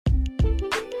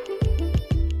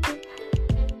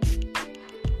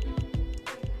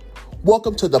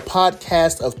Welcome to the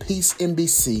podcast of Peace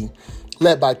NBC,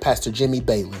 led by Pastor Jimmy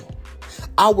Bailey.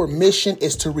 Our mission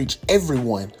is to reach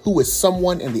everyone who is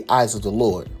someone in the eyes of the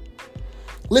Lord.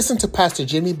 Listen to Pastor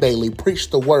Jimmy Bailey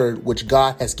preach the word which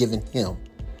God has given him.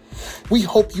 We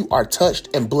hope you are touched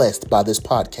and blessed by this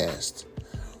podcast.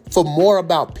 For more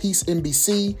about Peace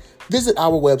NBC, visit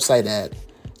our website at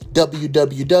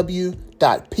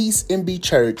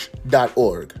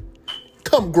www.peacenbchurch.org.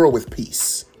 Come grow with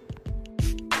peace.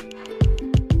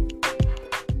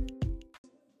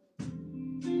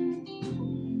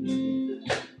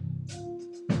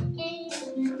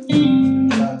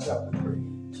 John chapter 3.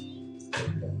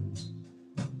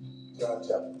 John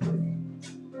chapter 3.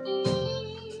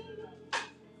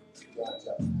 John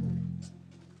chapter 3.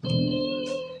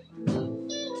 Amen.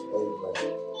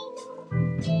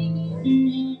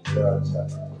 John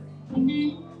chapter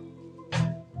 3.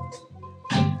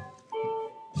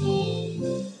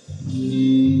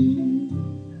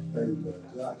 Amen.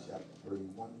 John chapter 3.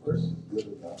 One verse is good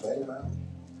enough. Amen.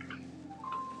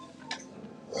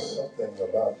 Something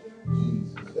about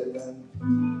Jesus. Amen.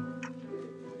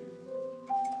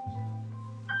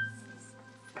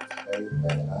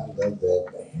 Amen. I love that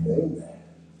name. Amen.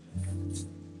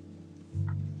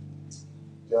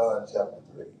 John chapter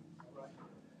 3.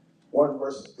 One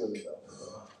verse is good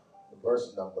enough.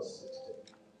 Verse number 16.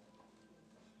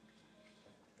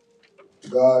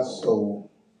 God so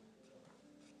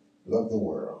loved the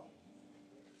world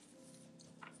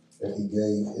that he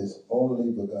gave his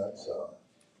only begotten Son,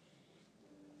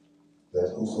 that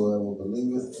whosoever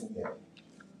believeth in him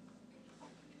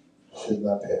should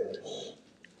not perish,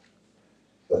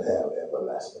 but have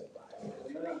everlasting life.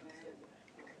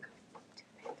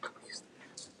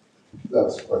 Let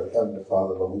us pray. Heavenly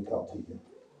Father, Lord, we come to you.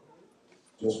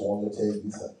 Just want to tell you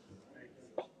thank you.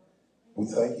 We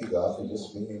thank you, God, for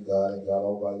just being God and God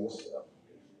all by yourself.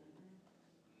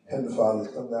 Heavenly Father,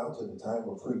 it's come down to the time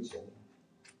of preaching.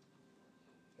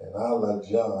 And I, like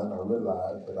John, I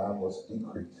realize that I must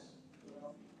decrease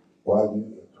while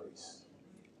you increase.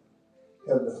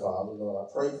 Heavenly Father, Lord, I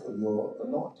pray for your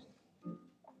anointing.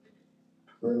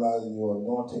 Realizing your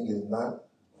anointing is not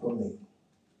for me,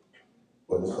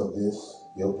 but it's for this,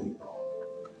 your people.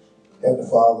 Heavenly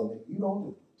Father, if you don't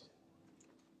do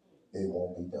it, it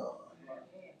won't be done.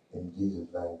 In Jesus'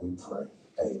 name we pray.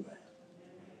 Amen.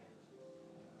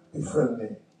 Be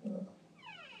friendly. Amen.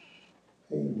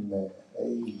 Amen.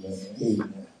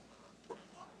 Amen.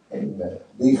 Amen.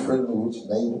 Be friendly with your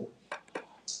neighbor,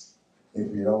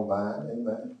 if you don't mind.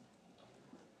 Amen.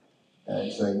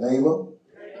 And say, neighbor,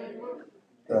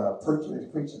 the preacher is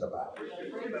preaching about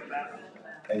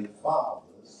a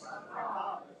father's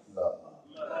love.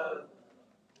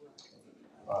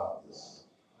 Father's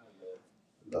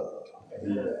love.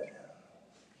 Amen.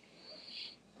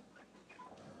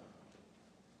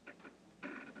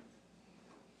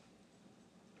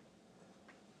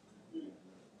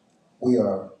 We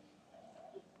are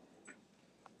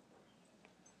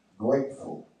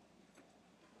grateful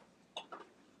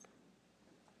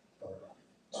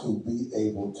to be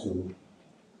able to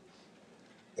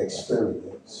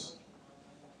experience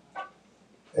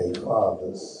a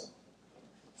father's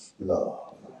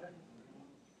love.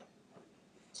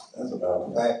 As a matter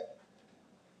of fact,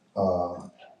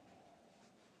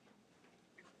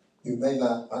 you may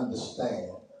not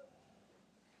understand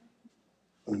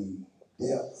the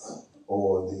depth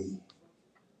or the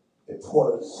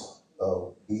importance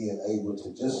of being able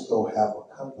to just go have a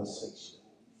conversation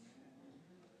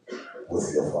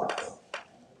with your father.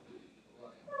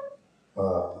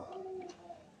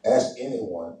 Ask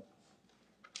anyone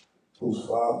whose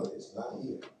father is not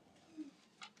here,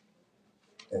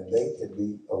 and they can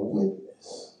be a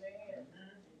witness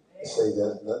and say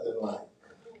there's nothing like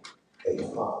a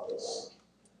father's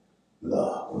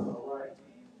love.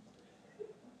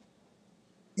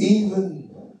 Even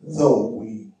though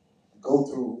we go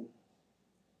through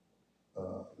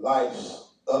life's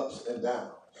ups and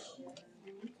downs,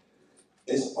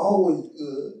 it's always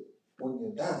good when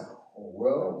you're down, or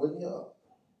well, when you're up,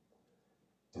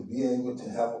 to be able to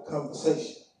have a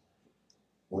conversation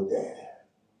with Daddy.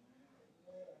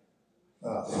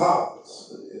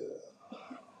 Fathers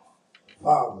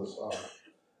are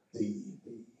the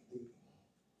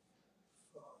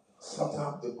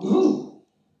sometimes the glue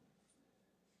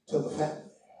to the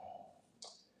family.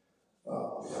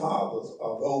 Fathers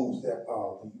are those that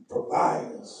are the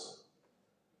providers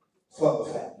for the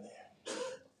family.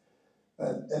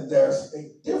 And there's a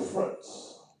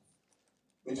difference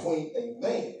between a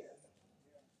man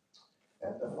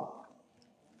and the father.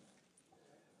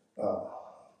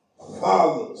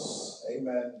 Fathers,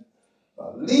 amen,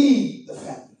 lead the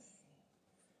family.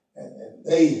 And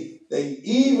They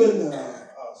even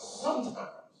sometimes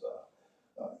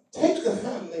take the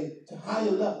family to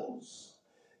higher levels.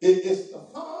 It's the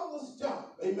father's job,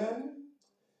 amen,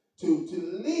 to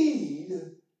lead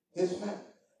his family.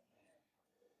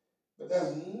 But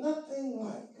there's nothing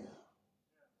like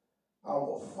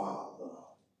our Father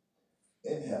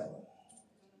in heaven.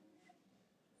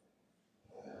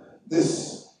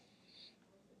 This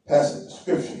passage of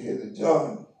scripture here that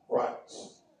John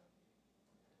writes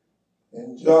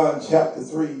in John chapter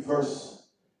 3, verse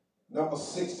number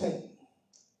 16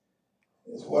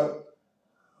 is what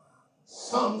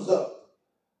sums up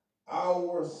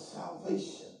our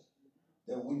salvation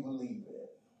that we believe in.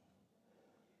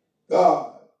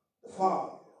 God the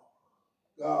Father,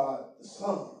 God the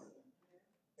Son,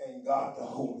 and God the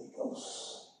Holy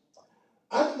Ghost.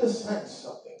 Understand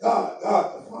something. God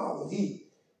the Father,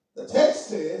 the text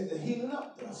says that he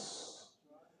loved us.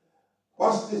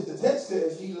 Watch this. The text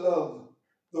says he loved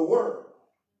the world.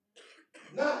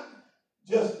 Not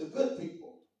just the good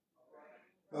people.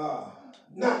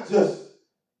 Not just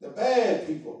the bad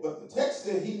people. But the text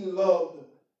said he loved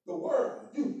the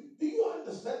world. Do you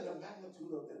understand the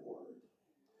magnitude of that word?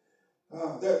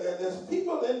 There's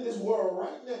people in this world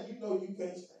right now you know you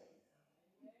can't stand.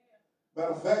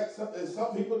 Matter of fact, there's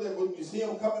some people that when you see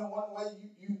them coming one way,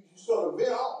 you sort of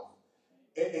veer off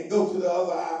and go to the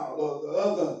other aisle or the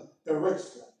other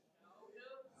direction.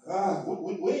 We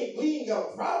ain't got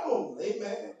a problem,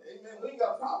 amen. We ain't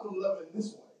got a problem loving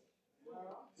this way.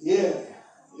 Yeah.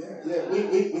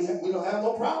 We don't have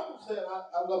no problem saying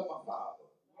I love my Father.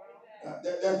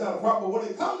 That's not a problem. When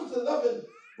it comes to loving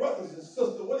brothers and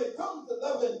sisters, when it comes to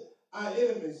loving our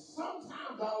enemies,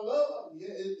 sometimes our love,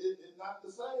 it's not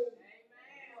the same.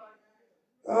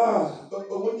 But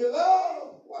when you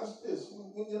love, watch this.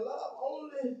 When you love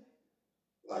only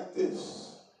like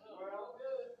this,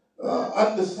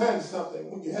 understand something.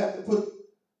 When you have to put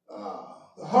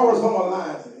the horizontal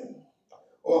line in,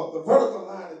 or the vertical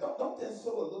line in, don't that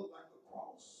sort of look like a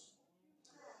cross?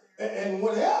 And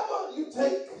whenever you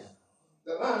take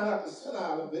the line out the center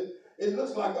out of it, it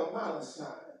looks like a minus sign.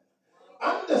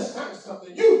 Understand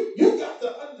something. You got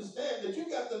to understand that you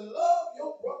got to love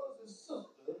your brothers and sisters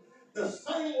the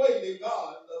same way that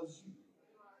God loves you.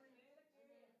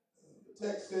 The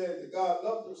text said that God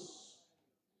loved us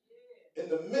in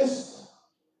the midst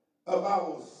of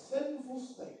our sinful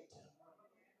state.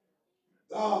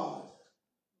 God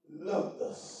loved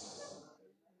us.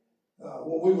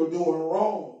 When we were doing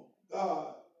wrong,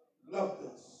 God loved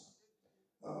us.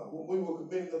 When we were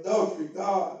committing adultery,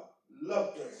 God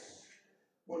loved us.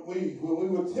 When we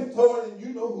were tiptoeing in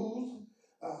you know whose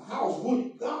house,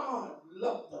 God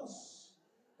loved us.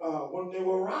 When they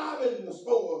were robbing in the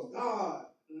stores, God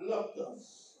loved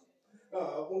us.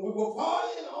 When we were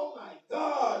partying all night,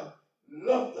 God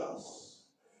loved us.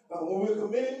 When we were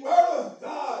committing murder,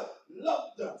 God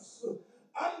loved us.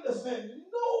 Understand,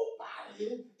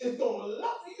 nobody is going to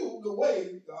love you the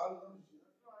way God loves you.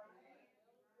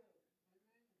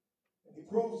 And he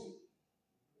proves it.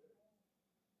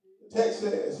 The text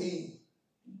says he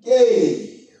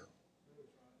gave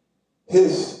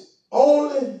his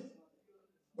only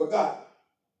begotten.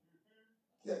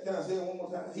 Can I say it one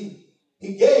more time?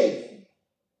 He gave him.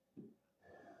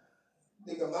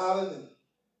 Deacon Marlon and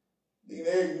Deacon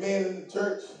Eric, men in the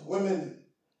church, women.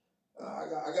 I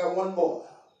got one boy.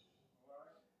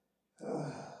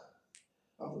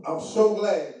 I'm so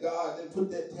glad God didn't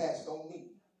put that task on me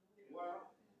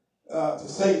to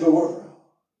save the world.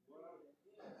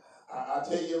 I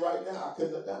tell you right now, I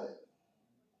couldn't have done it.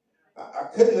 I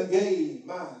couldn't have gave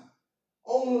my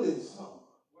only son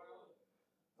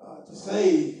to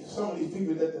save some of these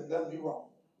people that have done me wrong.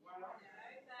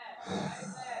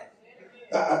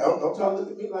 Don't try to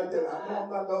look at me like that. I know I'm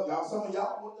not done. Y'all, some of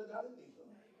y'all wouldn't have done it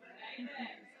either.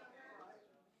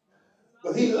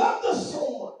 But he loved us so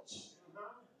much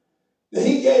that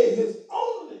he gave his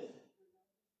only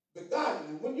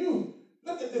begotten. When you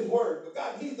look at this word,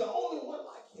 begotten, he's the only one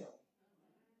like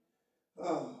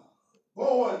him.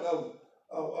 Born of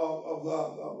a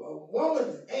woman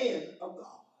and of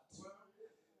God.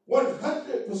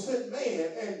 100%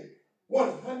 man and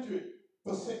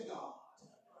 100% God.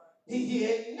 He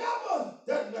had never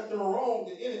done nothing wrong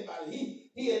to anybody.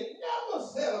 He had never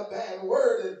said a bad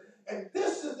word. And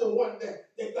this is the one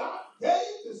that God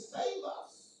gave to save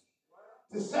us.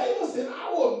 To save us in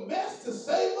our mess, to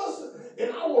save us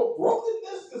in our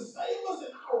brokenness, to save us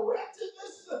in our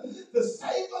wretchedness, to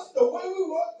save us the way we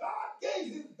were. God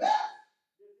gave his best.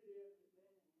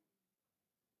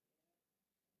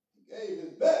 He gave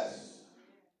his best.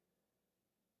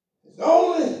 His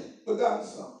only begotten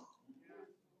son.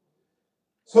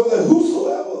 So that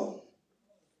whosoever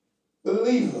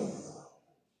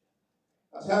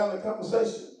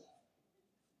conversation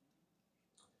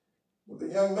with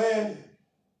a young man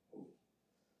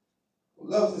who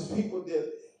loves his people dearly.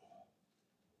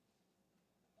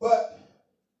 But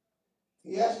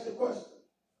he asked the question.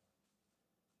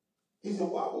 He said,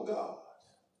 why would God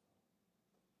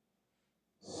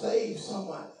save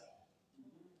somebody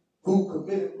who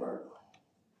committed murder?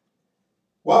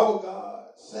 Why would God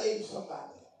save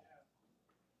somebody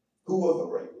who was a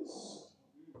rapist?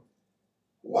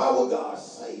 Why would God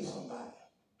save somebody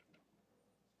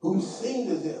who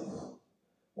seemed as if,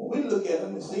 when we look at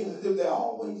them, it seems as if they're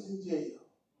always in jail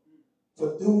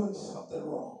for doing something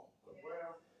wrong?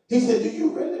 He said, do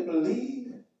you really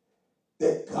believe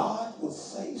that God would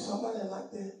save somebody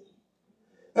like that?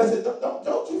 I said,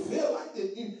 don't you feel like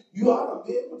that you ought to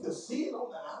be able to see it on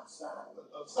the outside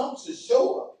or something should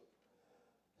show up?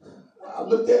 I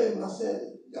looked at him and I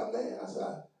said, young man, I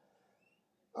said,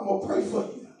 I'm going to pray for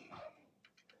you.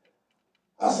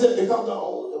 I said, because the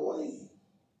only way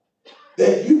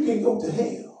that you can go to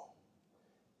hell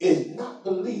is not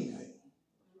believing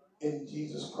in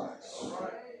Jesus Christ.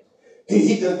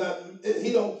 He does not,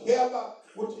 he don't care about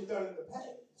what you've done in the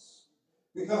past,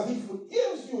 because he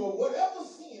forgives you of whatever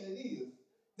sin it is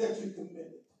that you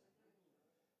committed.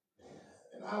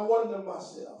 And I wonder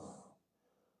myself,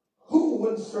 who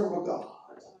would serve a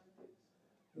God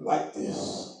like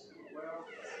this?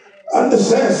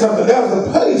 Understand something. There's a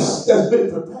place that's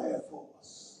been prepared for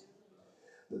us.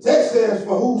 The text says,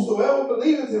 for whosoever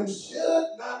believeth him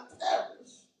should not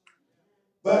perish,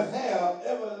 but have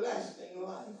everlasting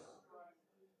life.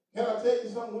 Can I tell you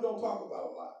something we don't talk about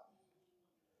a lot?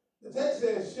 The text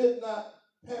says, should not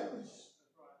perish.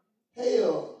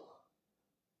 Hell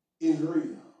is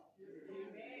real.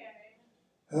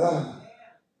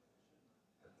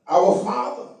 Our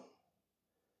Father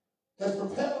has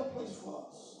prepared a place for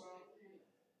us.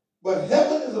 But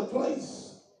heaven is a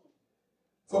place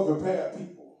for prepared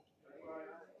people.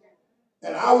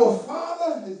 And our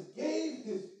Father has gave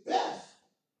his best.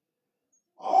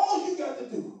 All you got to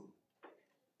do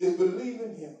is believe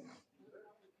in him.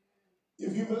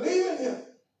 If you believe in him,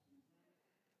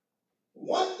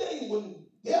 one day when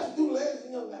death do lays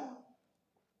in your lap,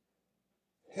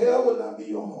 hell will not be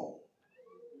your home,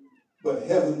 but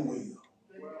heaven will.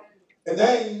 And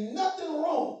there ain't nothing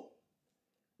wrong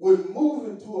with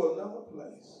moving to another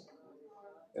place,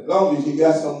 as long as you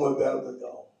got somewhere better to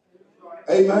go.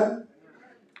 Amen.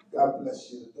 God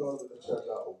bless you. The doors of the church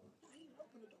are open.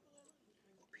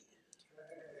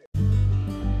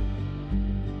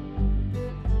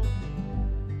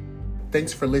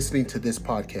 Thanks for listening to this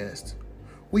podcast.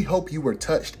 We hope you were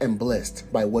touched and blessed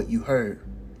by what you heard.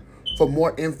 For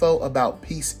more info about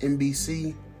Peace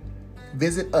MBC,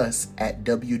 visit us at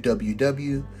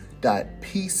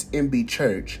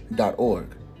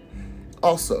www.peacembchurch.org.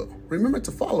 Also, remember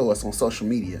to follow us on social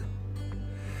media.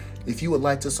 If you would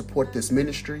like to support this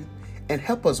ministry and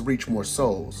help us reach more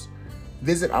souls,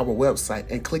 visit our website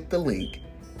and click the link,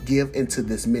 Give into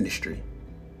this ministry.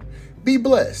 Be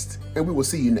blessed, and we will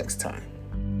see you next time.